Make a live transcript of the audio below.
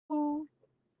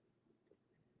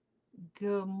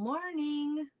Good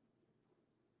morning.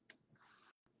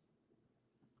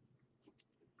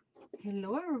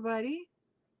 Hello, everybody.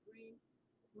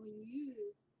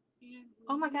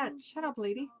 Oh my God, shut up,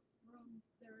 lady.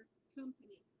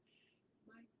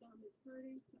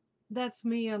 That's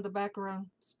me on the background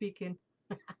speaking.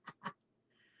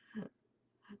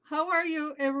 How are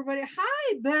you, everybody?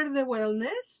 Hi, Verde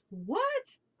Wellness.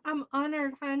 What? I'm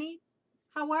honored, honey.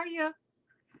 How are you?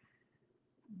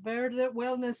 Verde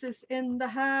Wellness is in the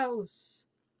house.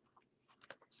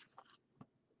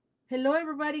 Hello,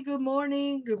 everybody. Good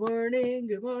morning. Good morning.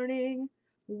 Good morning.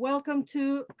 Welcome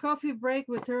to Coffee Break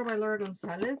with her by Laura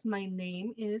González. My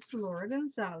name is Laura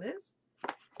González,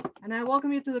 and I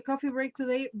welcome you to the Coffee Break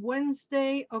today,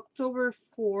 Wednesday, October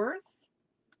 4th.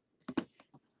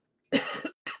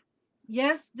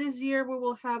 Yes, this year we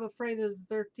will have a Friday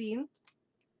the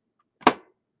 13th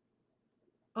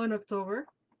on October.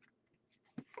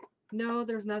 No,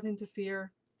 there's nothing to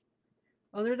fear.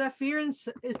 Other than fear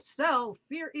itself.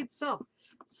 Fear itself.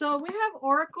 So we have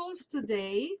oracles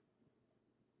today.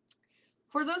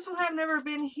 For those who have never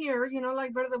been here,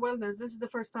 like Verde Wellness, this is the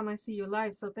first time I see you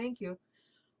live, so thank you.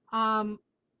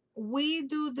 We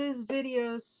do these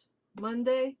videos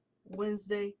Monday,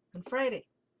 Wednesday, and Friday.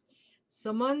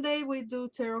 So Monday we do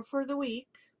tarot for the week.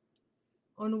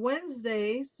 On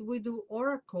Wednesdays we do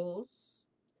oracles.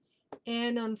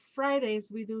 And on Fridays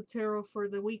we do tarot for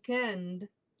the weekend.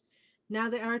 Now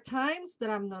there are times that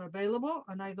I'm not available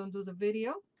and I don't do the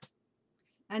video.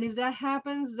 And if that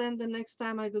happens, then the next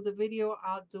time I do the video,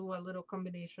 I'll do a little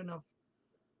combination of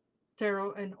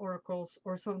tarot and oracles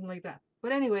or something like that.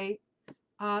 But anyway,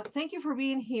 thank you for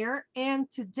being here. And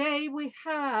today we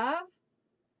have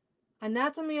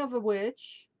Anatomy of a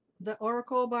Witch, the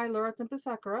Oracle by Laura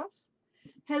Tempest-Sakharov.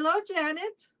 Hello,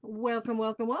 Janet. Welcome,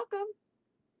 welcome, welcome.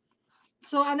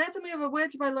 So Anatomy of a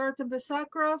Witch by Laura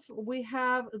Tempest-Sakharov. We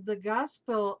have the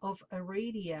Gospel of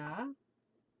Aradia.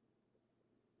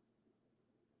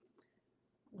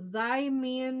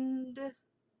 Diamond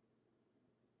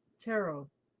Tarot.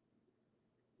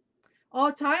 Oh,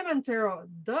 Time and Tarot.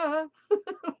 Duh.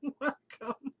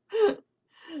 Welcome.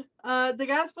 The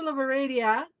Gospel of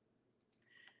Aradia.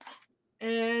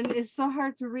 And it's so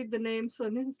hard to read the names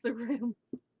on Instagram.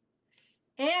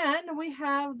 And we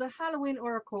have the Halloween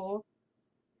Oracle,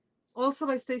 also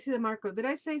by Stacy DeMarco. Did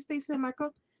I say Stacy DeMarco?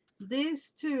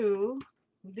 These two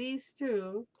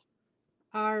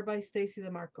are by Stacy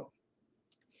DeMarco.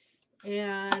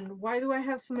 And why do I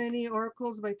have so many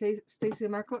oracles by Stacy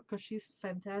DeMarco? Because she's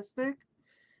fantastic.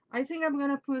 I think I'm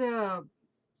gonna put a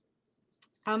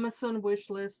Amazon wish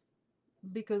list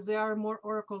because there are more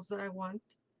oracles that I want.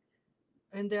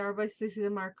 And they are by Stacy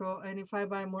DeMarco. And if I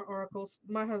buy more oracles,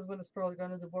 my husband is probably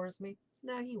gonna divorce me.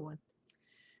 Nah, he won't.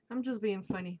 I'm just being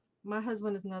funny. My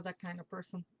husband is not that kind of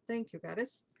person. Thank you,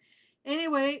 guys.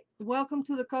 Anyway, welcome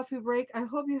to the coffee break. I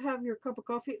hope you have your cup of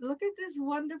coffee. Look at this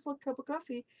wonderful cup of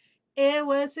coffee. It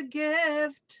was a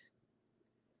gift.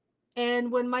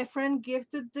 And when my friend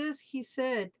gifted this, he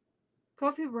said,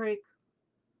 coffee break.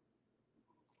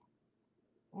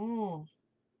 Oh.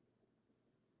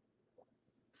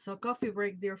 So coffee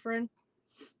break, dear friend.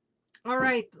 All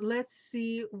right, let's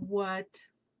see what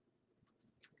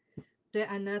the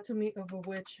Anatomy of a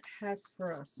Witch has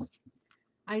for us.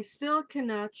 I still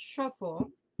cannot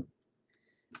shuffle,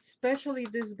 especially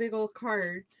these big old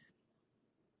cards.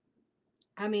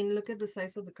 I mean, look at the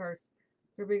size of the cards.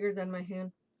 They're bigger than my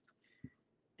hand.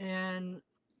 And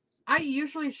I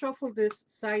usually shuffle this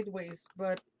sideways,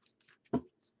 but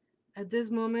at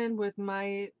this moment with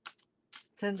my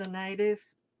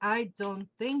tendonitis, I don't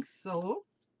think so.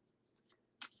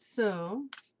 So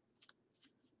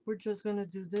we're just gonna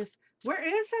do this. Where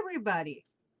is everybody?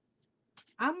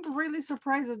 I'm really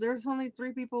surprised that there's only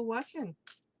 3 people watching.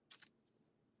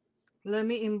 Let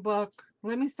me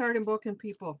start invoking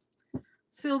people.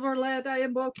 Silverlet, I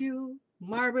invoke you.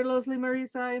 Marvelously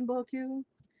Marisa, I invoke you.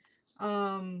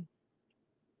 My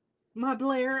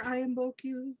Blair, I invoke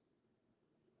you.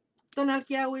 Donald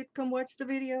Kiawit, come watch the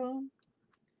video.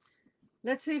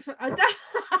 Let's see if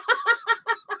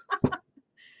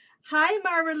Hi,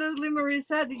 Marvelously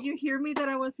Marisa. Did you hear me that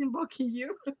I was invoking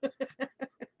you?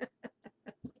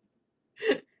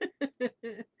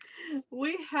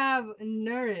 We have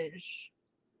Nourish.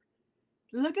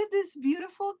 Look at this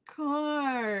beautiful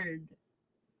card.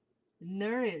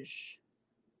 Nourish.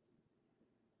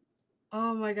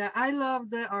 Oh my God. I love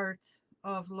the art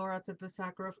of Laura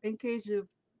Tempest-Sakharov. In case you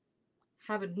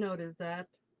haven't noticed that.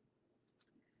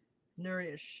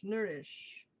 Nourish.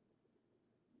 Nourish.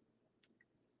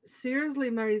 Seriously,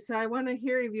 Marisa, I want to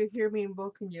hear if you hear me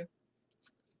invoking you.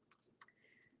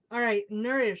 All right.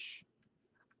 Nourish.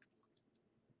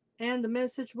 And the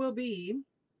message will be,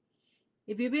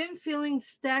 if you've been feeling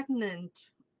stagnant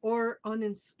or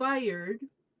uninspired,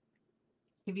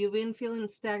 if you've been feeling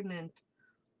stagnant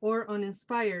or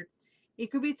uninspired,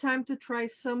 it could be time to try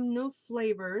some new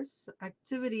flavors,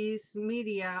 activities,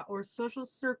 media, or social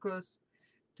circles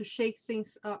to shake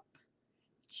things up.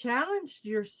 Challenge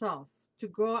yourself to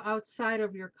go outside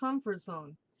of your comfort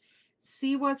zone.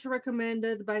 See what's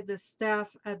recommended by the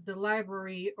staff at the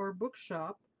library or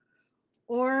bookshop,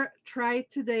 or try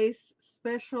today's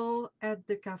special at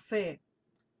the cafe.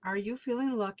 Are you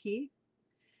feeling lucky?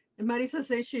 And Marisa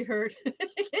says she heard.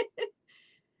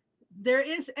 There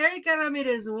is Erica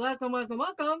Ramirez. Welcome, welcome,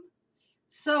 welcome.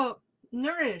 So,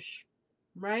 nourish,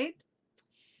 right?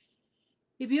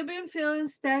 If you've been feeling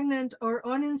stagnant or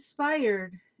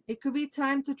uninspired, it could be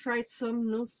time to try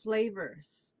some new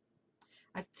flavors,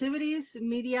 activities,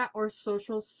 media, or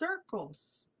social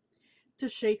circles to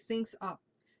shake things up.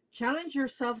 Challenge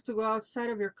yourself to go outside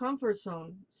of your comfort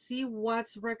zone. See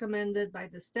what's recommended by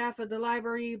the staff at the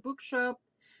library, bookshop,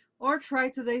 or try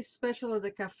today's special at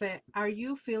the cafe. Are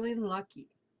you feeling lucky?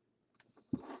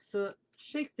 So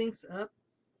shake things up.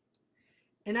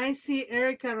 And I see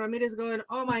Erica Ramirez going,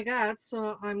 oh my God.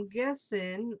 So I'm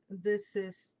guessing this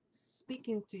is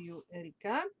speaking to you,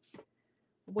 Erica.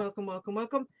 Welcome, welcome,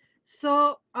 welcome.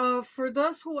 So for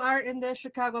those who are in the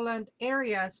Chicagoland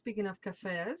area, speaking of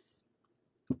cafes,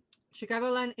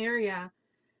 Chicagoland area,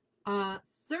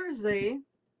 Thursday,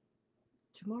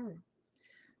 tomorrow,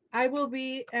 I will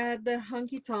be at the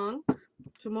Honky Tonk,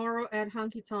 tomorrow at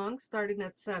Honky Tonk, starting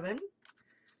at 7.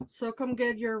 So come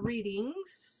get your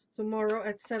readings tomorrow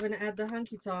at 7 at the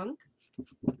Honky Tonk.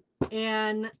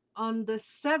 And on the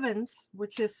 7th,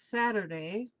 which is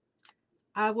Saturday,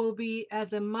 I will be at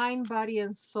the Mind, Body,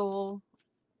 and Soul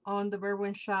on the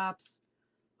Berwyn Shops,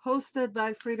 hosted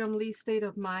by Freedom Lee State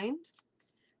of Mind.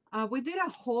 We did a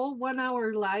whole 1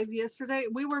 hour live yesterday.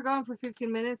 We were gone for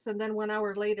 15 minutes, and then 1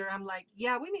 hour later, I'm like,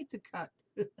 yeah, we need to cut.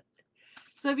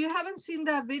 So if you haven't seen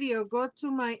that video, go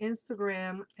to my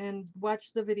Instagram and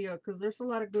watch the video, because there's a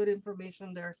lot of good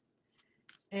information there.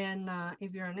 And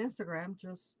if you're on Instagram,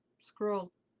 just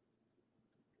scroll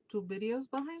 2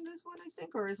 videos behind this one, I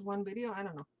think, or is one video? I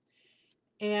don't know.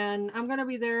 And I'm going to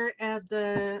be there at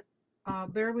the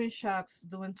Berwyn Shops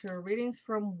doing tarot readings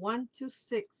from 1 to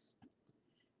 6.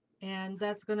 And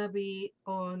that's going to be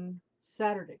on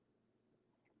Saturday.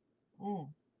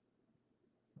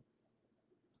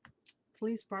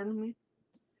 Please pardon me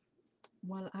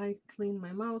while I clean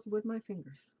my mouth with my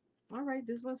fingers. All right,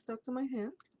 this one stuck to my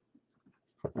hand.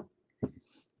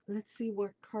 Let's see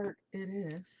what card it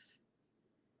is.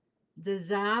 The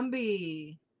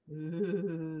zombie.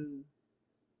 Ooh,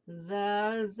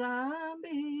 the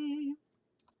zombie.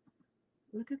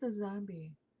 Look at the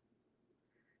zombie.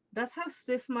 That's how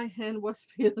stiff my hand was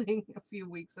feeling a few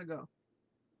weeks ago.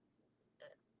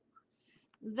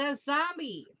 The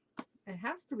zombie. It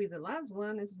has to be the last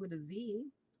one. Is with a Z.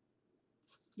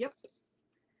 Yep.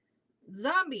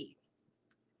 Zombie.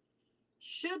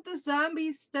 Should the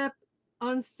zombie step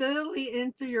unsteadily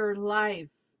into your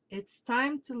life, it's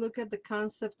time to look at the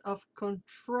concept of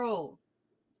control.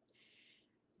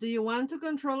 Do you want to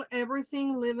control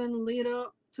everything, leaving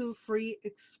little to free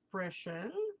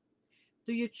expression?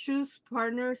 Do you choose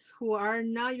partners who are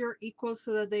not your equals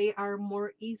so that they are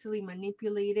more easily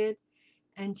manipulated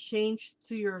and changed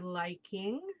to your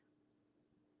liking?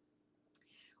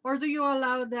 Or do you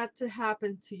allow that to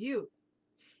happen to you?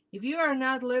 If you are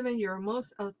not living your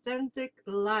most authentic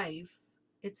life,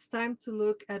 it's time to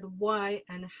look at why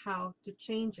and how to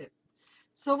change it.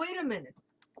 So wait a minute.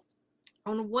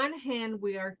 On one hand,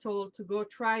 we are told to go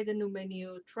try the new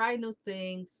menu, try new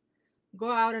things, go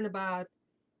out and about.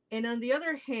 And on the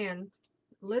other hand,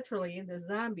 literally in the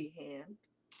zombie hand,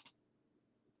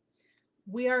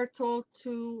 we are told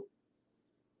to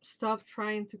stop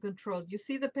trying to control. You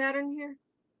see the pattern here?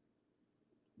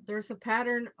 There's a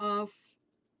pattern of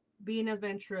being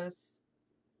adventurous,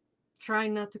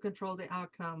 trying not to control the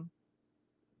outcome,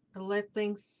 and let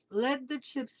the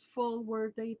chips fall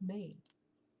where they may.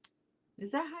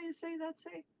 Is that how you say that,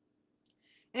 say?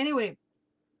 Anyway,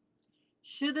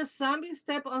 should a zombie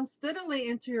step unsteadily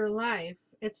into your life,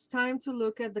 it's time to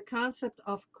look at the concept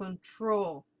of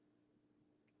control.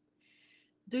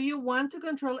 Do you want to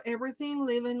control everything,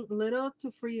 leaving little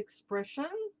to free expression?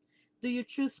 Do you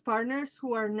choose partners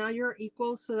who are not your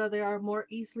equals so that they are more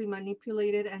easily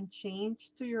manipulated and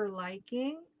changed to your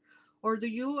liking? Or do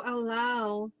you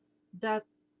allow that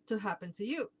to happen to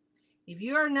you? If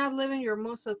you are not living your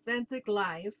most authentic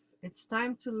life, it's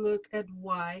time to look at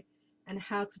why and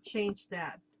how to change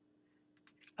that.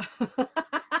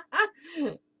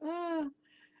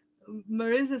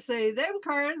 Marissa say, them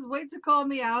cards wait to call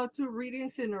me out 2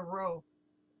 readings in a row.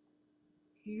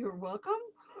 You're welcome.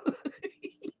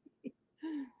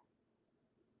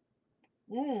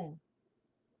 Mm,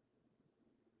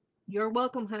 you're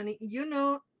welcome, honey. You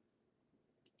know,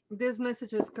 these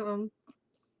messages come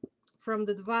from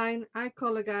the divine. I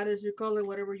call it goddess, you call it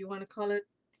whatever you want to call it.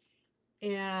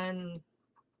 And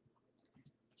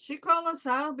she called us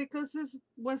out because this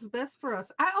was best for us.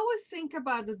 I always think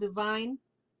about the divine,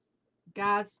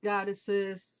 gods,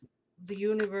 goddesses, the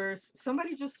universe.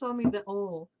 Somebody just told me the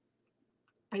all.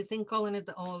 I think calling it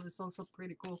the all is also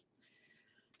pretty cool.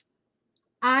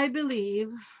 I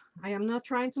believe, I am not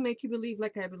trying to make you believe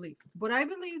like I believe, but I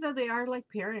believe that they are like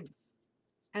parents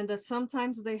and that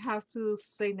sometimes they have to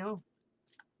say no.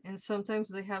 And sometimes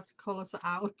they have to call us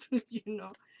out, you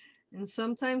know. And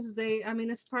sometimes they, I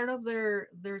mean, it's part of their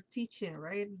teaching,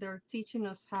 right? They're teaching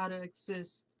us how to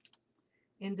exist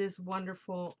in this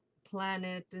wonderful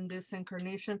planet, in this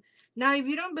incarnation. Now, if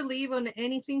you don't believe on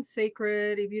anything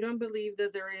sacred, if you don't believe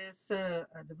that there is a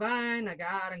divine, a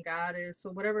god and goddess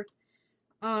or whatever,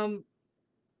 um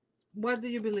what do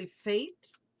you believe? Fate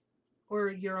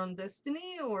or your own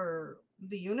destiny or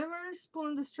the universe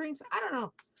pulling the strings? I don't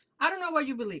know. I don't know what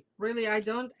you believe. Really, I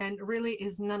don't, and really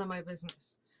is none of my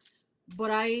business. But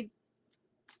I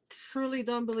truly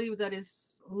don't believe that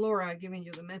is Laura giving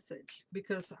you the message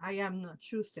because I am not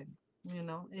choosing. You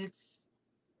know, it's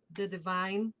the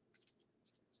divine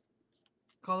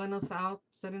calling us out,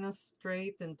 setting us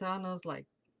straight, and telling us, like,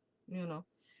 you know,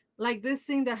 like this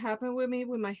thing that happened with me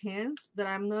with my hands that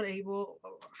I'm not able,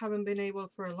 haven't been able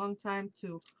for a long time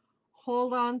to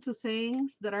hold on to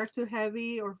things that are too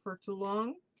heavy or for too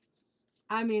long.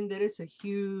 I mean, there is a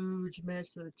huge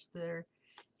message there,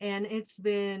 and it's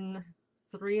been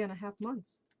 3.5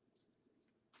 months.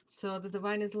 So the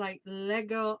divine is like,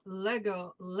 Lego,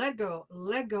 Lego, Lego,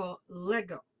 Lego,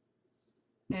 Lego.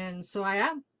 And so I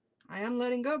am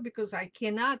letting go because I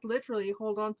cannot literally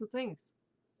hold on to things.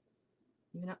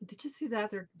 You know, did you see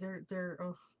that? They're,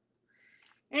 oh.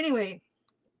 Anyway,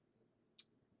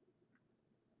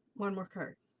 one more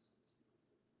card.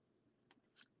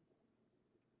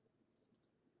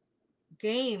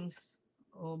 Games.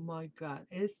 Oh my God.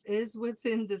 Is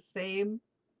within the same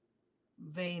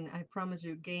vein. I promise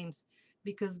you, games.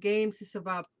 Because games is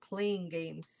about playing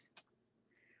games.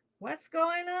 What's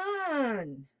going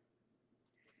on?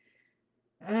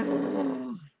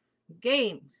 Ugh,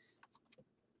 games.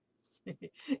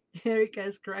 Erica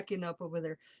is cracking up over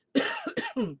there.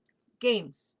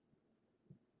 Games.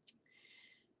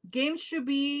 Games should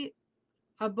be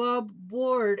above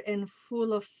board and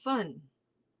full of fun.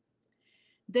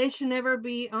 They should never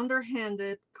be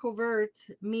underhanded, covert,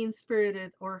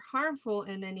 mean-spirited, or harmful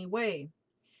in any way.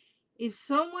 If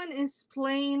someone is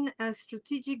playing a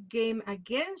strategic game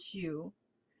against you,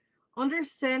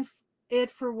 understand it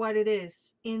for what it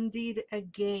is, indeed a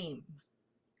game,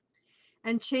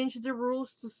 and change the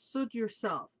rules to suit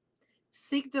yourself.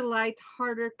 Seek the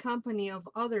light-hearted company of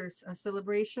others. A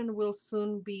celebration will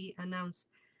soon be announced.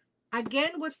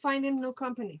 Again with finding new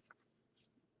company.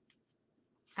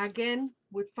 Again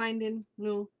with finding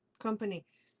new company.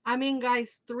 I mean,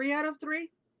 guys, 3 out of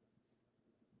 3.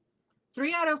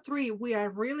 3 out of 3, we are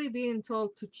really being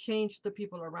told to change the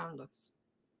people around us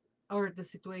or the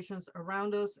situations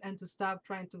around us and to stop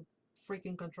trying to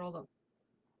freaking control them.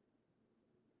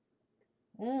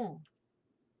 Mm.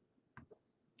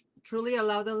 Truly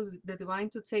allow the divine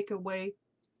to take away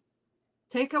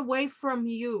from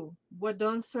you what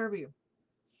don't serve you.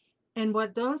 And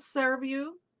what don't serve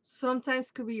you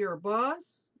sometimes could be your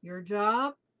boss, your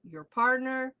job, your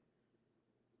partner,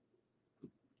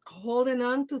 holding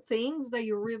on to things that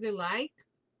you really like.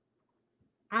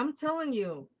 I'm telling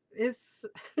you, it's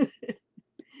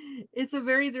it's a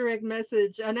very direct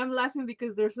message. And I'm laughing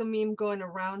because there's a meme going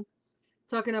around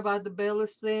talking about the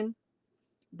Bayless thing,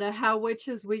 that how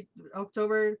witches, we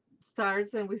October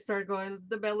starts and we start going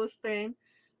the Bayless thing.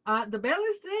 The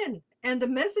Bayless thing. And the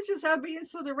messages are being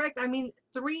so direct. I mean,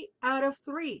 3 out of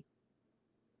 3.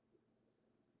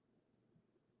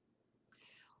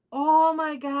 Oh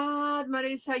my God,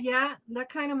 Marisa, yeah, that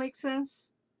kind of makes sense.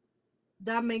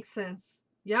 That makes sense.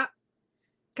 Yeah.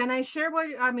 Can I share what,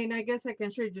 I mean, I guess I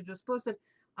can share. You just posted.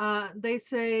 They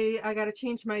say I gotta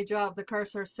change my job. The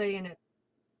cars are saying it.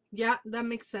 Yeah, that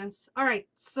makes sense. All right,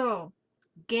 so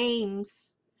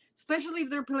games, especially if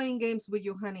they're playing games with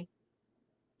you, honey.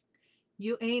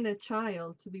 You ain't a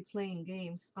child to be playing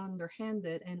games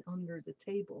underhanded and under the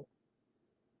table.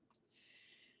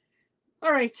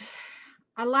 All right,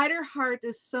 a lighter heart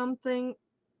is something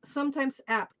sometimes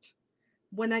apt.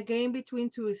 When a game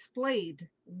between two is played,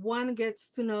 one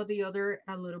gets to know the other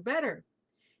a little better.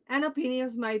 and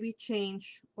opinions might be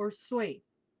changed or swayed.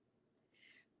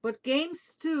 But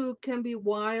games too can be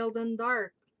wild and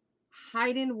dark,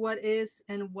 hiding what is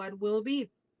and what will be.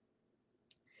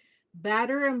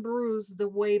 Batter and bruise the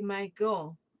way might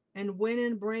go, and win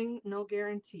and bring no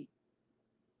guarantee.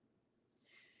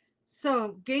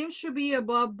 So, games should be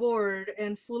above board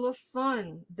and full of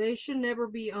fun. They should never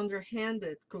be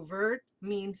underhanded, covert,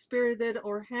 mean-spirited,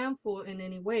 or harmful in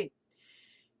any way.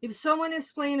 If someone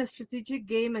is playing a strategic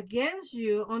game against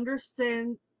you,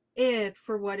 understand it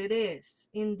for what it is,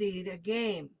 indeed a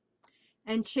game,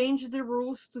 and change the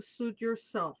rules to suit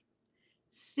yourself.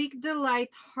 Seek the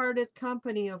light-hearted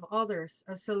company of others.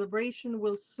 A celebration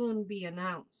will soon be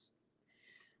announced.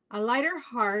 A lighter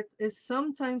heart is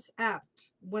sometimes apt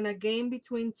when a game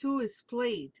between two is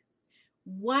played.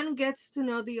 One gets to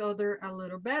know the other a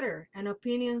little better, and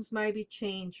opinions might be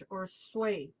changed or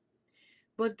swayed.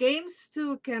 But games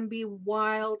too can be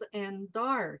wild and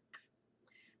dark,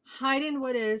 hiding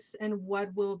what is and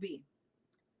what will be.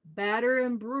 Batter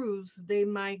and bruise they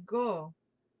might go,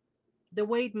 the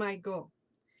way it might go,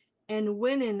 and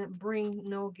winning bring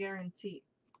no guarantee.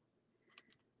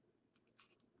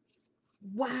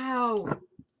 Wow.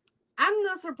 I'm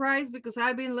not surprised because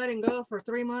I've been letting go for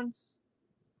 3 months.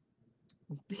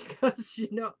 Because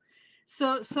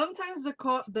so sometimes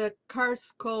the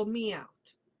cards call me out,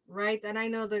 right? And I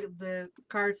know the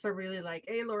cards are really like,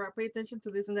 hey Laura, pay attention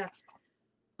to this and that.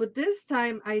 But this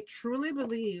time I truly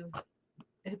believe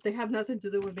if they have nothing to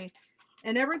do with me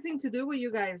and everything to do with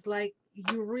you guys. Like,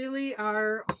 you really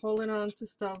are holding on to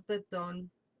stuff that don't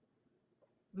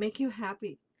make you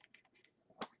happy.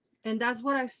 And that's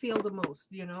what I feel the most,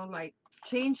 like,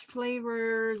 change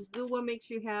flavors, do what makes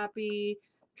you happy,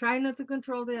 try not to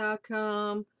control the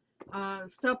outcome,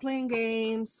 stop playing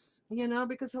games,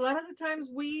 because a lot of the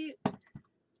times we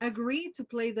agree to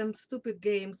play them stupid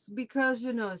games because,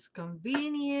 it's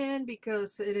convenient,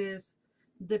 because it is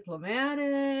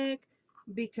diplomatic,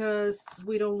 because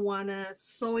we don't want to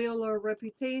soil our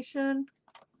reputation.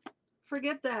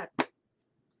 Forget that.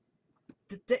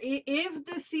 If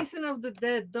the season of the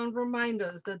dead don't remind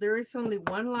us that there is only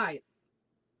one life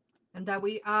and that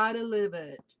we ought to live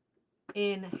it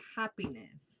in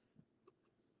happiness,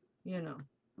 you know.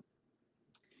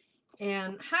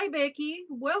 And hi, Becky,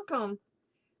 welcome.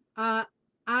 Uh,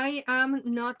 I am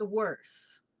not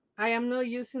worse. I am not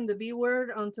using the B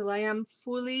word until I am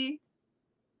fully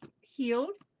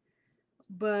healed,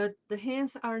 but the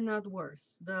hands are not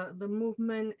worse. The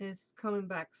movement is coming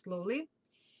back slowly.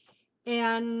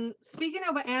 And speaking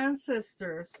of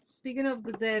ancestors, speaking of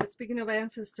the dead, speaking of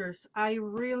ancestors, I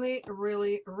really,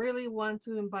 really, really want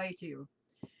to invite you.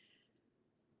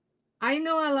 I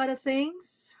know a lot of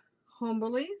things,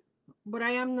 humbly, but I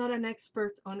am not an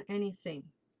expert on anything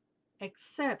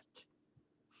except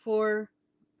for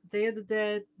Day of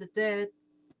the dead,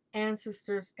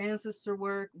 ancestors, ancestor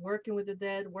work, working with the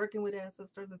dead, working with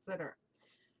ancestors, etc.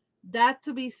 That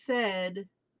to be said,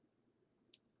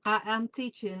 I am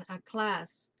teaching a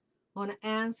class on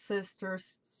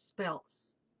ancestors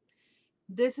spells.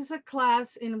 This is a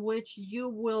class in which you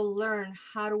will learn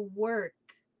how to work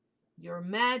your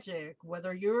magic,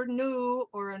 whether you're new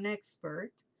or an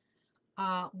expert,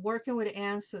 working with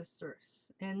ancestors.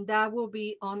 And that will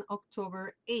be on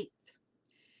October 8th.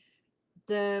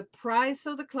 The price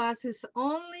of the class is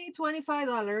only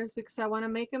 $25 because I want to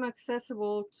make them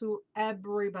accessible to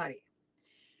everybody.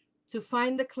 To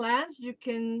find the class, you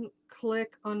can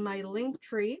click on my link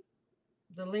tree.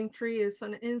 The link tree is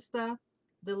on Insta.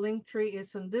 The link tree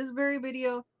is on this very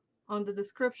video, on the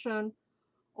description,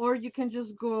 or you can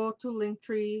just go to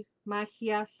Linktree,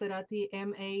 Magia Cerati,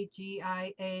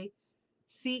 Magiacerati.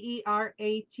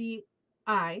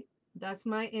 That's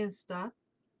my Insta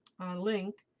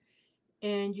link,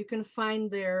 and you can find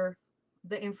there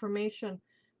the information.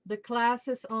 The class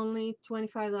is only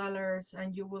 $25,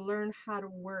 and you will learn how to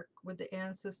work with the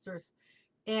ancestors.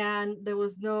 And there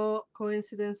was no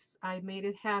coincidence. I made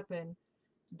it happen.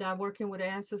 That working with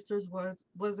ancestors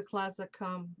was the class that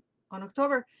come on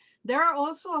October. There are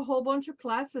also a whole bunch of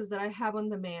classes that I have on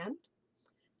demand.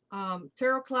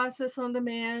 Tarot classes on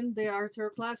demand. There are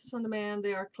tarot classes on demand.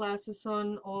 There are classes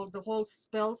on the whole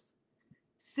spells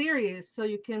series. So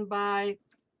you can buy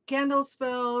candle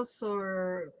spells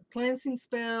or cleansing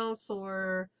spells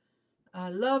or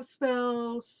love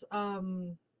spells,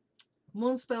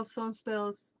 moon spells, sun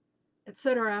spells,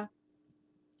 etc.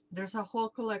 There's a whole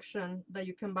collection that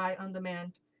you can buy on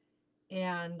demand.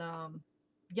 And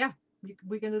yeah,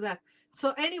 we can do that.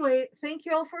 So anyway, thank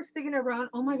you all for sticking around.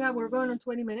 Oh my God, we're going on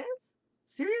 20 minutes?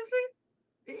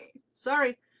 Seriously?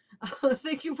 Sorry.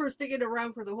 Thank you for sticking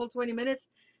around for the whole 20 minutes.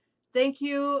 Thank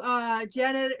you,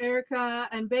 Janet, Erica,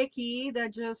 and Becky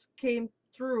that just came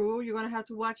through. You're going to have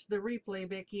to watch the replay,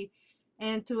 Becky.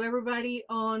 And to everybody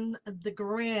on the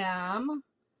gram,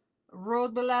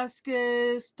 Rod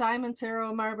Velasquez, Time and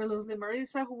Tarot, Marvelously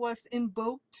Marisa, who was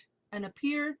invoked and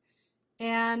appeared,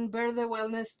 and Verde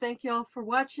Wellness. Thank you all for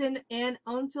watching. And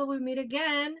until we meet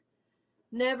again,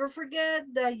 never forget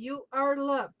that you are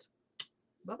loved.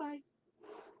 Bye-bye.